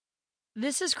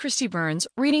This is Christy Burns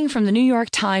reading from the New York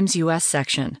Times U.S.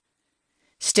 section.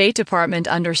 State Department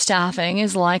understaffing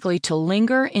is likely to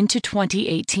linger into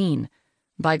 2018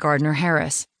 by Gardiner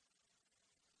Harris.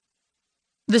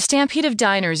 The stampede of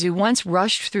diners who once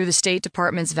rushed through the State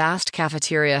Department's vast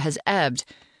cafeteria has ebbed,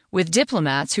 with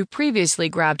diplomats who previously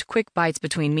grabbed quick bites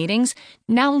between meetings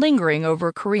now lingering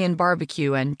over Korean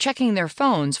barbecue and checking their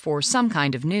phones for some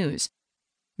kind of news.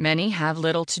 Many have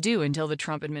little to do until the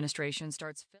Trump administration starts filling